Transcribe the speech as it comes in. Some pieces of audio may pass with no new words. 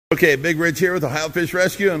Okay, Big Rich here with Ohio Fish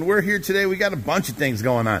Rescue, and we're here today. We got a bunch of things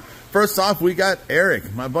going on. First off, we got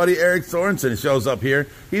Eric. My buddy Eric Sorensen shows up here.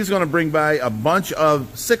 He's going to bring by a bunch of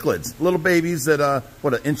cichlids, little babies that,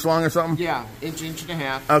 what, an inch long or something? Yeah, inch and a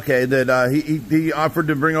half. Okay, that he offered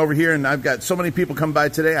to bring over here, and I've got so many people come by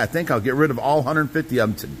today, I think I'll get rid of all 150 of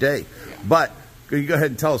them today. Yeah. But can you go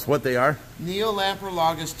ahead and tell us what they are?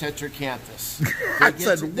 Neolamprologus tetracanthus. I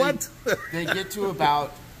said, what? They get to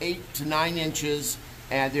about 8 to 9 inches,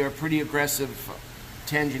 and they're a pretty aggressive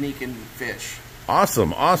Tanganyika fish.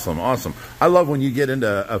 Awesome, awesome, awesome. I love when you get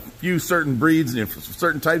into a few certain breeds and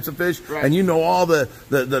certain types of fish, right, and you know all the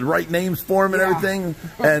right names for them and everything,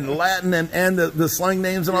 and Latin and the slang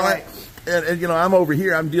names and all that. And, you know, I'm over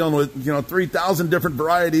here, I'm dealing with, 3,000 different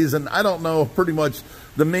varieties, and I don't know pretty much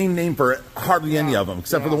the main name for hardly any of them,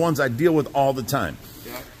 except for the ones I deal with all the time.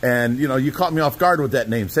 And, you caught me off guard with that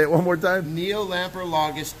name. Say it one more time.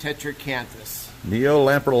 Neolamprologus tetracanthus.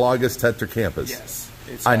 Neolamprologus tetracanthus. Yes.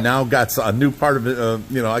 I now got a new part of it.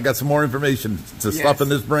 I got some more information to stuff in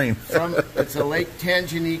this brain. It's a Lake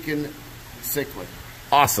Tanganyika cichlid.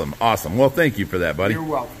 Awesome, awesome. Well, thank you for that, buddy. You're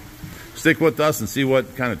welcome. Stick with us and see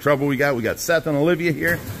what kind of trouble we got. We got Seth and Olivia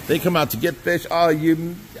here. They come out to get fish. Oh,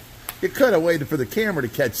 you could have waited for the camera to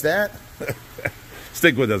catch that.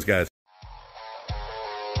 Stick with us, guys.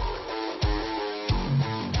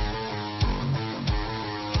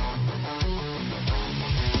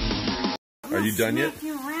 Are you done yet?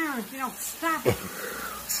 You around if you don't stop.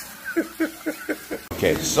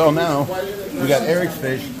 Okay, so now we got Eric's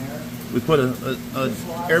fish. We put a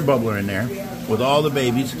air bubbler in there with all the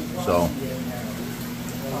babies, so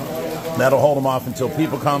that'll hold them off until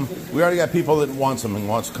people come. We already got people that wants them and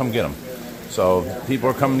wants to come get them. So people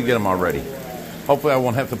are coming to get them already. Hopefully I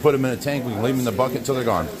won't have to put them in a tank. We can leave them in the bucket until they're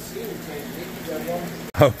gone.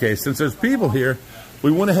 Okay, since there's people here,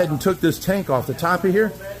 we went ahead and took this tank off the top of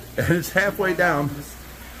here, and it's halfway down.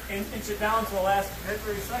 Inch it down to the last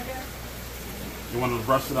every second. You want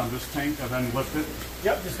to rest it on this tank and then lift it?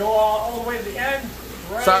 Yep, just go all the way to the end.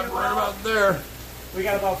 Stop right about there. We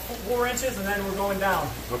got about 4 inches, and then we're going down.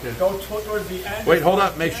 Okay. Go towards the end. Wait, hold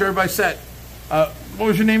up. Make sure everybody's set. What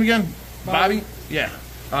was your name again? Bobby? Yeah.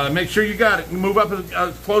 Make sure you got it. Move up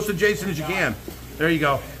as close to Jason as you can. There you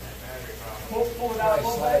go. Pull it out a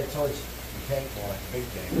little bit.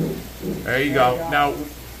 There you go. Now,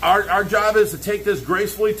 our job is to take this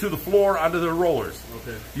gracefully to the floor onto the rollers.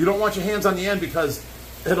 Okay. You don't want your hands on the end because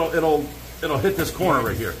it'll hit this corner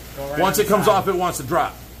right here. Once it comes off, it wants to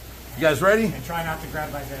drop. You guys ready? And try not to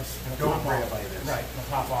grab like this. Don't grab like this. Right. It'll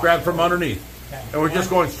pop off. Grab from underneath. Okay. And we're just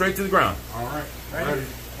going straight to the ground. All right. Ready?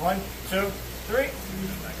 1, 2, 3.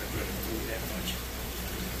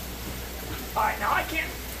 All right, now I can't.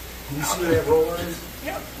 Can you see that rollers?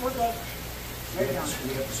 Yep, we're good.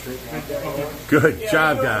 Good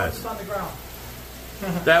job, guys. On the ground.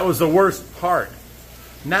 That was the worst part.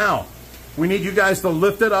 Now, we need you guys to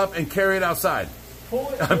lift it up and carry it outside. Pull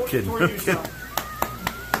it. I'm kidding. I'm kidding.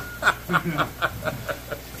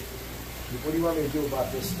 What do you want me to do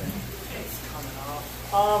about this thing? It's coming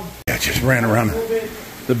off. I just ran around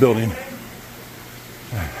the building.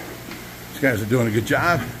 These guys are doing a good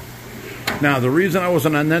job. Now, the reason I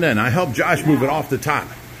wasn't on that end, I helped Josh move it off the top,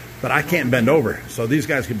 but I can't bend over, so these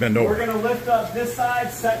guys can bend over. We're going to lift up this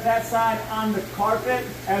side, set that side on the carpet.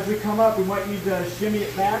 As we come up, we might need to shimmy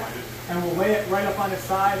it back, and we'll lay it right up on its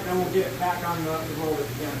side, then we'll get it back on the rollers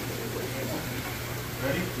again.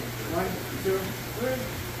 Ready? 1, 2, 3.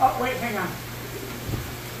 Oh, wait, hang on.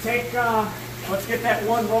 Let's get that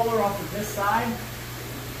one roller off of this side.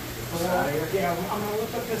 Yeah, I'm going to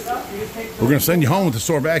lift up this up. You just take We're going to send you home with a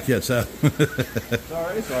sore back yet, Seth.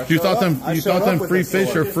 Sorry, You thought them free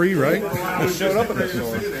fish are free, right? I showed up at that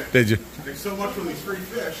store. Did you? Thanks so much for these free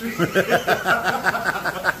fish.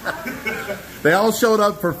 They all showed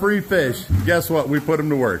up for free fish. Guess what? We put them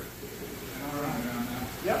to work.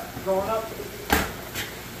 Yep, going up.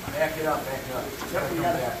 Back it up, back it up. Yep, we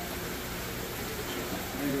got it.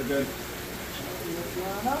 You're good.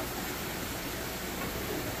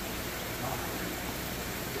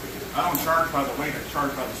 I don't charge by the weight, I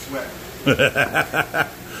charge by the sweat.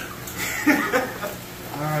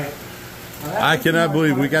 All right. I cannot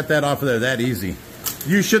believe we got that off of there that easy.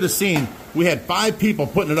 You should have seen, we had 5 people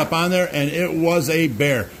putting it up on there, and it was a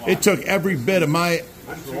bear. It took every bit of my...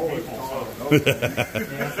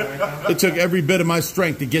 It took every bit of my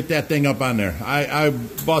strength to get that thing up on there. I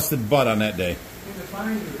busted butt on that day.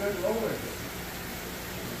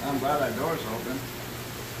 I'm glad that door's open.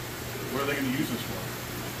 What are they going to use this for?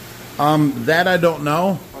 That I don't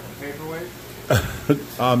know. Fucking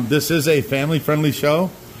paperweight? This is a family-friendly show,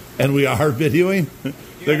 and we are videoing,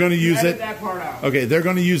 they're going to use it. That part out. Okay, they're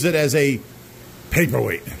going to use it as a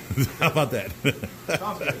paperweight. How about that?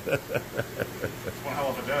 Sounds good. That's one hell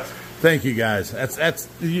of a desk. Thank you, guys.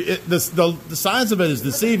 The size of it is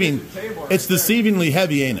deceiving. It's deceivingly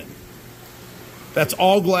heavy, ain't it? That's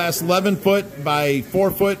all glass, 11 foot by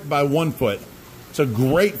 4 foot by 1 foot. It's a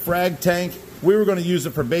great frag tank. We were going to use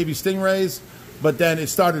it for baby stingrays, but then it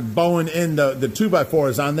started bowing in the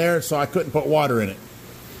 2x4s on there, so I couldn't put water in it.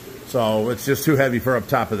 So it's just too heavy for up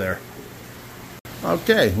top of there.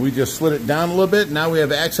 Okay, we just slid it down a little bit. Now we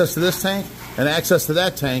have access to this tank and access to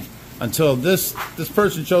that tank until this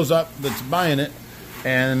person shows up that's buying it,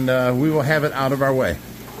 and we will have it out of our way.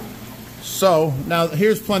 So now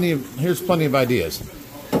here's plenty of ideas.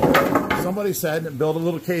 Somebody said build a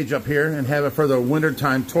little cage up here and have it for the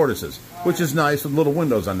wintertime tortoises, which is nice with little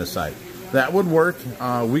windows on this side. That would work.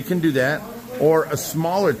 We can do that. Or a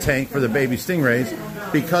smaller tank for the baby stingrays,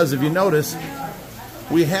 because if you notice,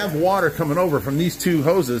 we have water coming over from these two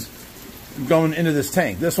hoses going into this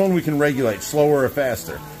tank. This one we can regulate slower or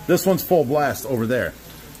faster. This one's full blast over there.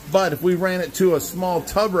 But if we ran it to a small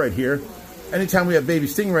tub right here, anytime we have baby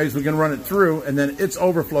stingrays, we can run it through, and then its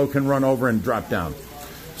overflow can run over and drop down.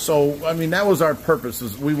 So, I mean, that was our purpose,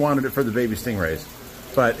 is we wanted it for the baby stingrays.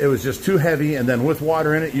 But it was just too heavy, and then with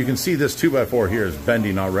water in it, you can see this 2x4 here is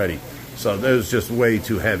bending already. So that was just way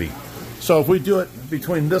too heavy. So if we do it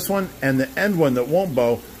between this one and the end one that won't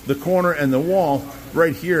bow, the corner and the wall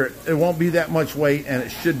right here, it won't be that much weight, and it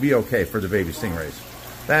should be okay for the baby stingrays.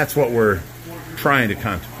 That's what we're trying to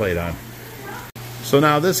contemplate on. So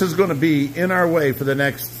now this is going to be in our way for the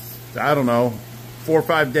next, I don't know, 4 or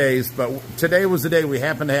 5 days. But today was the day we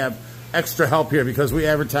happened to have extra help here because we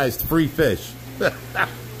advertised free fish.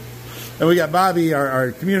 And we got Bobby,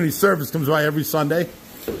 our community service, comes by every Sunday.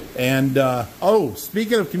 And, oh,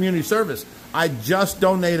 speaking of community service, I just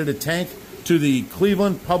donated a tank to the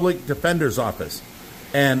Cleveland Public Defender's Office.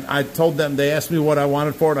 And I told them, they asked me what I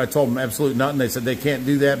wanted for it. I told them absolutely nothing. They said they can't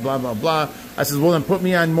do that, blah, blah, blah. I said, well, then put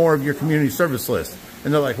me on more of your community service list.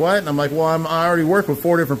 And they're like, what? And I'm like, well, I already work with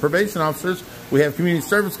 4 different probation officers. We have community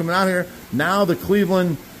service coming out here. Now the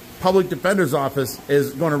Cleveland Public Defender's Office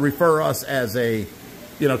is going to refer us as a,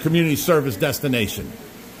 you know, community service destination.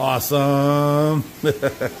 Awesome.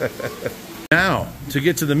 Now, to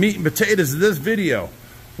get to the meat and potatoes of this video,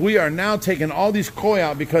 we are now taking all these koi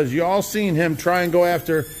out because you all seen him try and go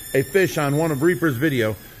after a fish on one of Reaper's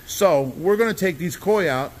video. So we're going to take these koi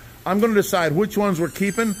out. I'm going to decide which ones we're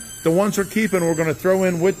keeping. The ones we're keeping, we're going to throw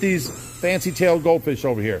in with these fancy-tailed goldfish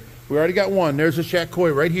over here. We already got one. There's a Shaq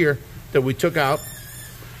koi right here that we took out.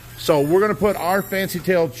 So we're going to put our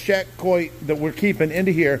fancy-tailed Shaq koi that we're keeping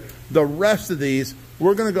into here. The rest of these,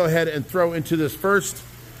 we're going to go ahead and throw into this first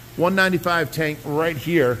 195 tank right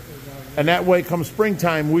here. And that way, come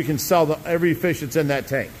springtime, we can sell every fish that's in that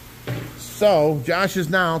tank. So, Josh is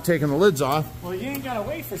now taking the lids off. Well, you ain't got to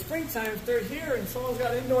wait for springtime if they're here and someone's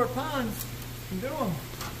got indoor ponds. You can do them.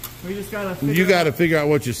 We just got to figure out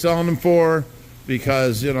what you're selling them for,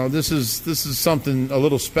 because, you know, this is something a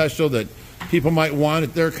little special that people might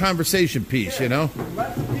want. They're a conversation piece, you know?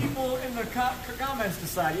 Let the people in the comments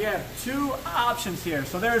decide. You have 2 options here.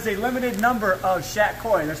 So there's a limited number of Shaq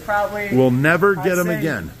koi. There's probably... We'll never get them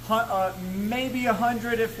again. Maybe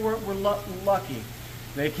 100 if we're lucky.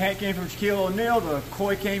 They came from Shaquille O'Neal. The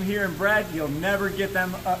koi came here and bred. You'll never get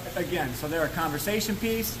them again. So they're a conversation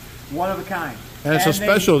piece, one of a kind. And it's a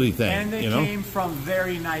specialty thing. And they came from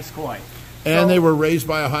very nice koi. And they were raised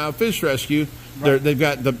by Ohio Fish Rescue. Right. They've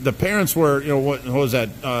got the parents were, you know, what was that,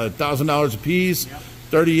 $1,000 a piece, yep.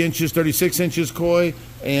 30 inches, 36 inches koi,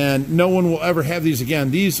 and no one will ever have these again.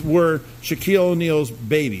 These were Shaquille O'Neal's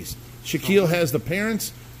babies. Shaquille has the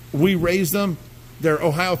parents. We raised them. They're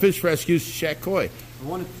Ohio Fish Rescue's Shaq koi.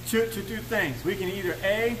 One of two things. We can either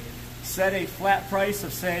A, set a flat price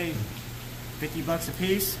of, say, $50 a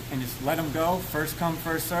piece and just let them go, first come,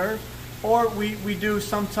 first serve, or we do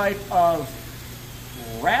some type of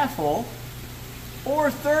raffle.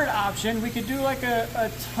 Or third option, we could do like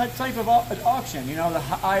a type of an auction. You know, the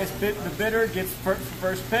highest the bidder gets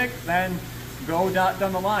first pick, then go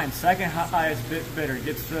down the line. Second highest bidder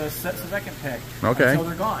gets the second pick. Okay. Until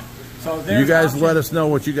they're gone. So you guys let us know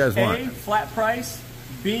what you guys want. A, flat price.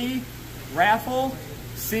 B, raffle.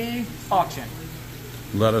 C, auction.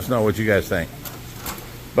 Let us know what you guys think.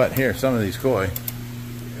 But here, some of these koi.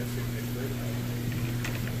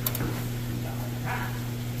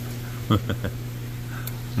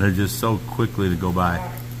 They're just so quickly to go by.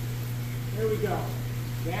 Here we go.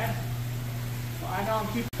 Dad? Well, I know I'm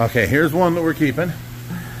keeping. Okay, here's one that we're keeping.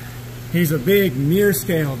 He's a big mirror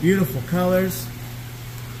scale, beautiful colors.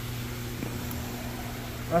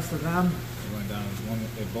 Rest of them. They went down.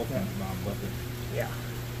 They both went down, but Yeah.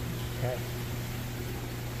 Okay.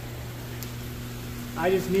 I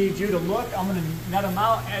just need you to look. I'm going to net them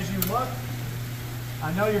out as you look.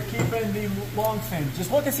 I know you're keeping the long fins.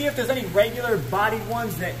 Just look and see if there's any regular bodied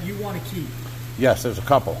ones that you want to keep. Yes, there's a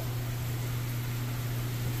couple.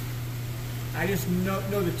 I just know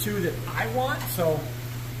the two that I want, so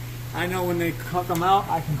I know when they cut them out,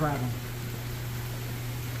 I can grab them.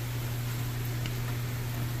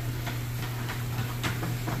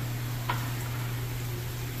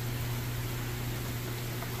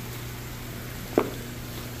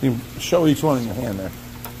 You show each one in your hand there.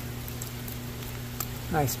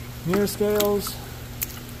 Nice mirror scales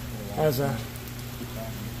as a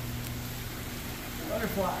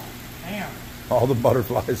butterfly. Damn. All the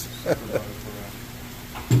butterflies.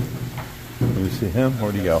 Let me see him.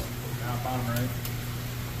 Where'd he go? bottom right.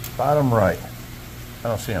 Bottom right. I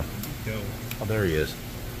don't see him. Go. Oh, there he is.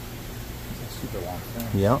 It's a super long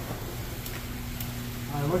thing. Yeah. All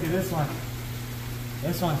right, look at this one.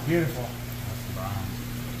 This one's beautiful. That's the brown.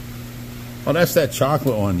 Oh, that's that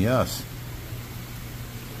chocolate one, yes.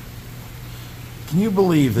 Can you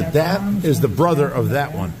believe that that is the brother of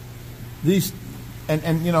that one? These,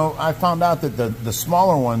 and you know, I found out that the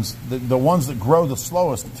smaller ones, the ones that grow the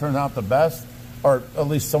slowest, turn out the best, or at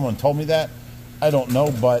least someone told me that. I don't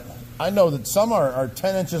know, but I know that some are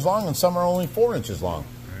 10 inches long and some are only 4 inches long.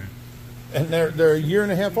 Right. And they're a year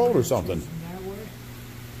and a half old or something.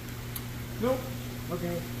 Nope.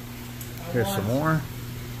 Okay. Here's some more.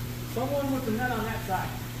 Someone with the net on that side.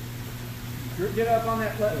 Get up on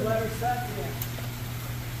that letter set. Yeah.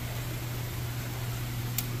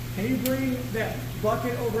 Can you bring that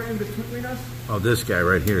bucket over in between us? Oh, this guy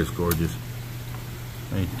right here is gorgeous.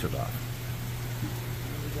 And he took off.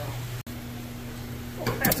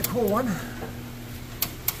 Oh, that's a cool one.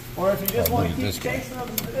 Or if you just want to keep this guy. chasing them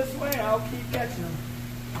this way, I'll keep catching them.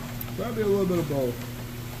 Probably a little bit of both.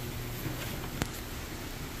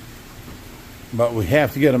 But we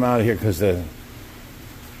have to get them out of here because the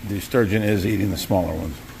sturgeon is eating the smaller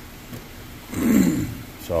ones.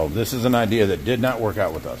 So this is an idea that did not work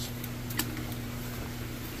out with us.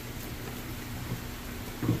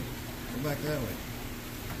 Go back that way.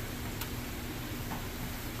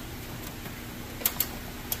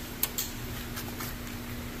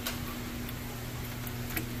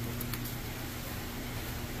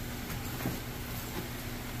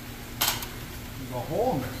 There's a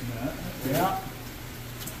hole in this net. Yeah.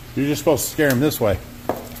 You're just supposed to scare him this way.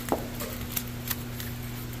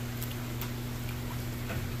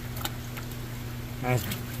 Nice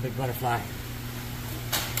big butterfly.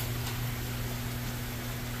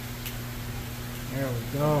 There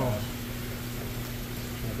we go.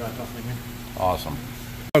 Awesome.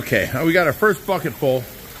 Okay, we got our first bucket full.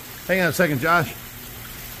 Hang on a second, Josh.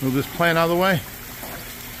 Move this plant out of the way.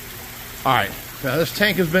 All right, now this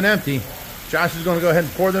tank has been empty. Josh is going to go ahead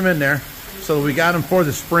and pour them in there so that we got them for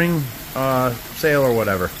the spring sale or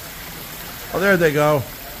whatever. Oh, there they go.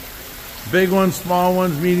 Big ones, small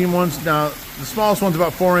ones, medium ones. Now, the smallest one's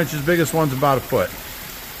about 4 inches, biggest one's about a foot.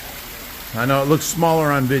 I know it looks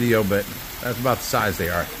smaller on video, but that's about the size they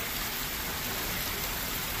are.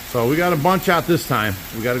 So we got a bunch out this time.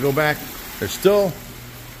 We got to go back. There's still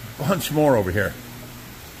a bunch more over here.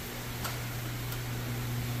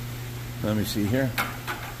 Let me see here.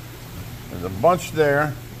 There's a bunch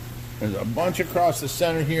there. There's a bunch across the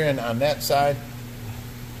center here and on that side.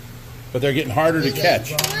 But they're getting harder to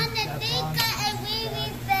catch.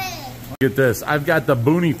 Get this. I've got the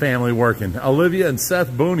Booney family working. Olivia and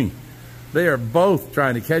Seth Booney. They are both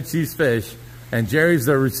trying to catch these fish. And Jerry's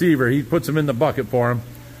the receiver. He puts them in the bucket for them.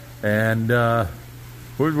 And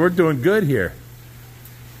we're doing good here.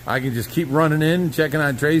 I can just keep running in, checking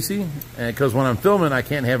on Tracy. And because when I'm filming, I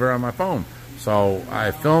can't have her on my phone. So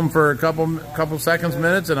I film for a couple seconds,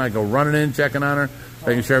 minutes, and I go running in, checking on her,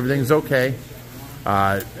 making sure everything's okay.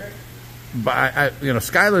 But you know,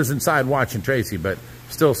 Skylar's inside watching Tracy, but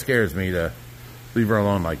still scares me to leave her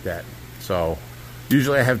alone like that. So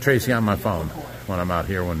usually I have Tracy on my phone when I'm out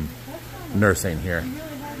here when Nurse ain't here.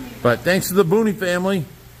 But thanks to the Booney family.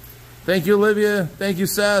 Thank you, Olivia. Thank you,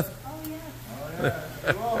 Seth.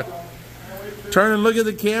 Turn and look at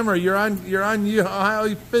the camera. You're on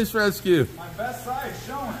Ohio Fish Rescue. My best side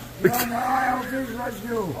showing. You're on Ohio Fish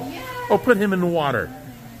Rescue. Oh, put him in the water.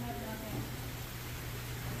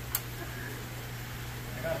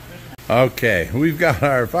 Okay, we've got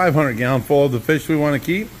our 500-gallon full of the fish we want to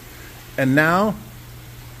keep. And now,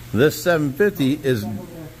 this 750 is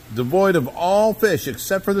devoid of all fish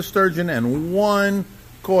except for the sturgeon and one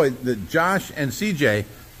koi that Josh and CJ,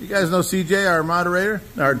 you guys know CJ, our moderator,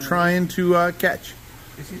 are trying to catch.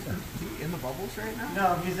 Is he in the bubbles right now?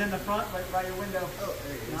 No, he's in the front, right by your window. Oh,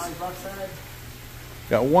 there he is. Now he's left side.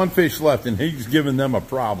 Got one fish left, and he's giving them a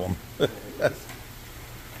problem.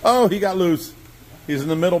 Oh, he got loose. He's in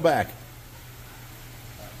the middle back.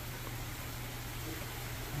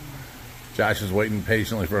 Josh is waiting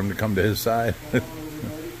patiently for him to come to his side.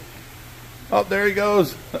 Oh, there he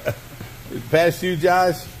goes. Past you,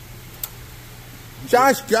 Josh.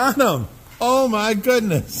 Josh got him. Oh, my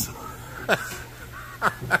goodness.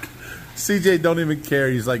 CJ don't even care.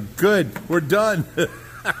 He's like, good, we're done.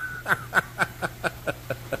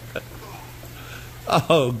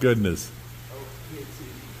 Oh, goodness.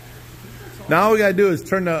 Now all we got to do is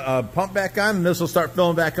turn the pump back on, and this will start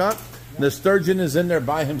filling back up. The sturgeon is in there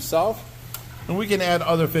by himself, and we can add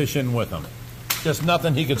other fish in with him. Just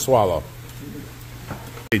nothing he could swallow.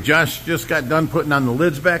 Okay, Josh just got done putting on the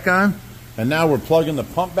lids back on, and now we're plugging the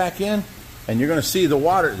pump back in, and you're going to see the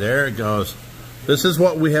water. There it goes. This is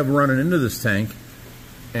what we have running into this tank,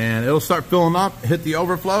 and it'll start filling up, hit the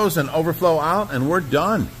overflows, and overflow out, and we're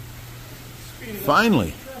done.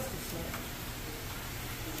 Finally.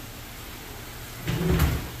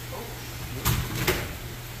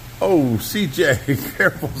 Oh, CJ,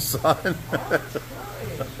 careful, son.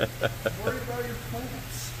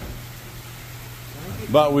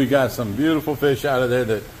 But we got some beautiful fish out of there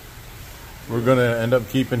that we're going to end up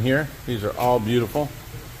keeping here. These are all beautiful.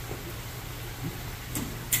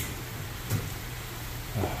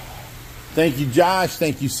 Thank you, Josh.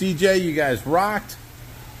 Thank you, CJ. You guys rocked.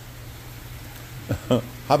 Hop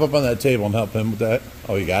up on that table and help him with that.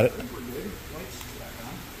 Oh, you got it?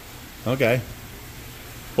 Okay.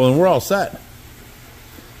 Well, then we're all set.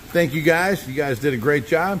 Thank you, guys. You guys did a great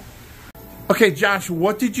job. Okay, Josh,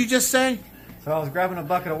 what did you just say? So I was grabbing a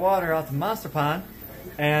bucket of water out the monster pond,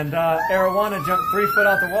 and Arowana jumped 3 foot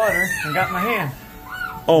out the water and got in my hand.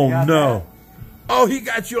 Oh, no. Oh, he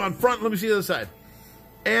got you on front. Let me see the other side.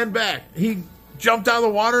 And back. He jumped out of the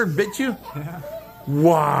water and bit you? Yeah.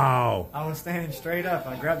 Wow. I was standing straight up.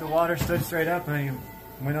 I grabbed the water, stood straight up, and he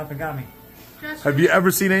went up and got me. Have you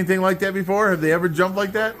ever seen anything like that before? Have they ever jumped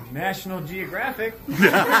like that? National Geographic.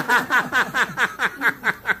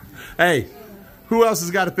 Hey, who else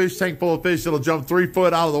has got a fish tank full of fish that'll jump 3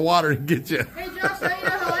 foot out of the water and get you? Hey Josh,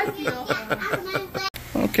 how you know how I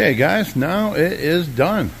feel? Okay, guys, now it is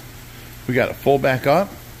done. We got it full back up.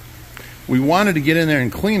 We wanted to get in there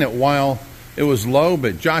and clean it while it was low,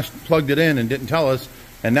 but Josh plugged it in and didn't tell us,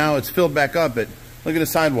 and now it's filled back up. But look at the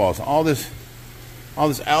sidewalls. All this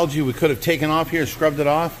algae we could have taken off here, scrubbed it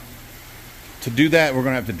off. To do that, we're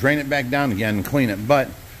going to have to drain it back down again and clean it. But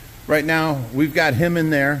right now, we've got him in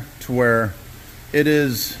there to where it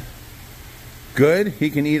is good. He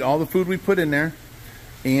can eat all the food we put in there,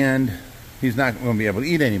 and he's not going to be able to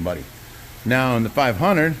eat anybody. Now in the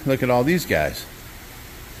 500, look at all these guys.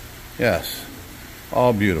 Yes,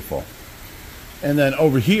 all beautiful. And then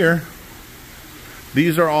over here,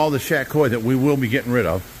 these are all the Shaq koi that we will be getting rid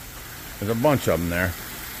of. There's a bunch of them there.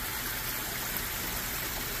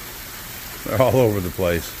 They're all over the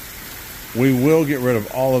place. We will get rid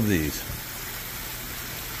of all of these,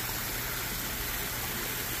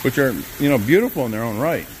 which are, you know, beautiful in their own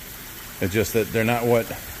right. It's just that they're not what,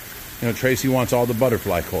 you know, Tracy wants all the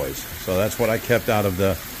butterfly kois. So that's what I kept out of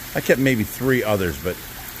the, I kept maybe 3 others, but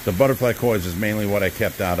the butterfly kois is mainly what I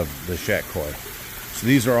kept out of the Shaq koi. So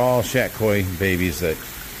these are all Shaq koi babies that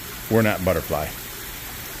were not butterfly.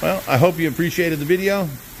 Well, I hope you appreciated the video.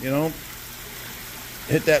 You know,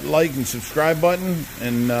 hit that like and subscribe button,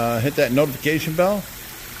 and hit that notification bell.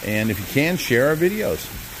 And if you can, share our videos.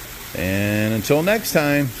 And until next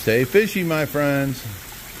time, stay fishy, my friends.